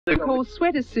They're called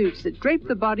sweater suits that drape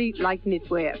the body like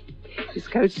knitwear. His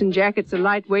coats and jackets are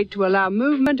lightweight to allow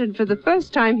movement, and for the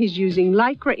first time he's using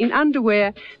lycra in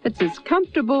underwear that's as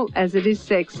comfortable as it is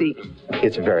sexy.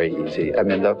 It's very easy. I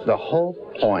mean, the whole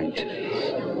point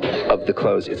of the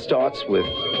clothes, it starts with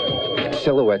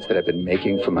silhouettes that I've been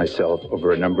making for myself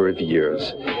over a number of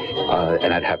years,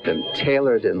 and I'd have them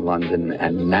tailored in London,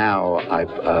 and now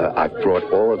I've brought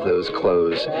all of those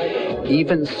clothes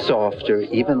even softer,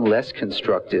 even less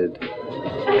constructed,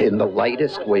 in the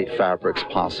lightest weight fabrics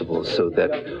possible, so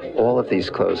that all of these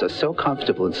clothes are so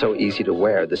comfortable and so easy to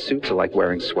wear. The suits are like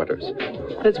wearing sweaters.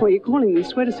 That's why you're calling them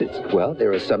sweater suits. Well,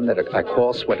 there are some that I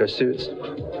call sweater suits,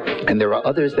 and there are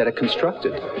others that are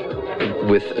constructed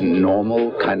with a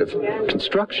normal kind of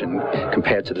construction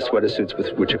compared to the sweater suits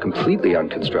which are completely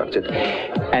unconstructed.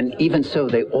 And even so,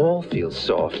 they all feel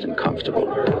soft and comfortable.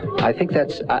 I think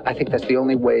that's the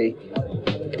only way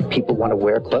people want to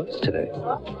wear clothes today.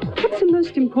 What's the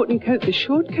most important coat, the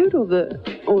short coat or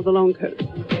the long coat?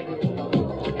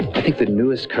 I think the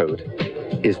newest coat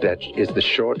is the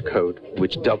short coat,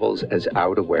 which doubles as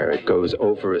outerwear. It goes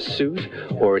over a suit,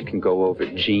 or it can go over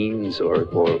jeans or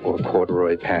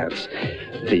corduroy pants.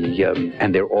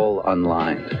 And they're all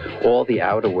unlined. All the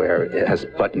outerwear, it has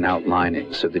button-out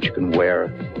lining so that you can wear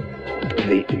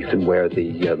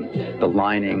the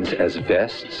linings as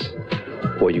vests,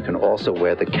 or you can also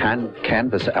wear the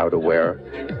canvas outerwear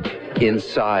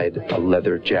inside a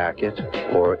leather jacket,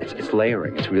 or it's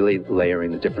layering. It's really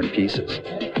layering the different pieces.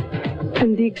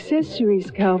 And the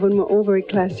accessories, Calvin, were all very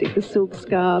classic. The silk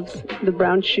scarves, the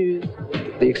brown shoes.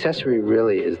 The accessory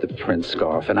really is the print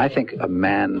scarf. And I think a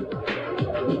man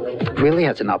really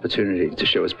has an opportunity to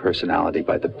show his personality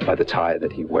by the tie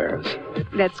that he wears.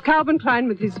 That's Calvin Klein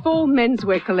with his fall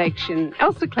menswear collection.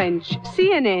 Elsa Clench,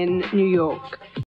 CNN, New York.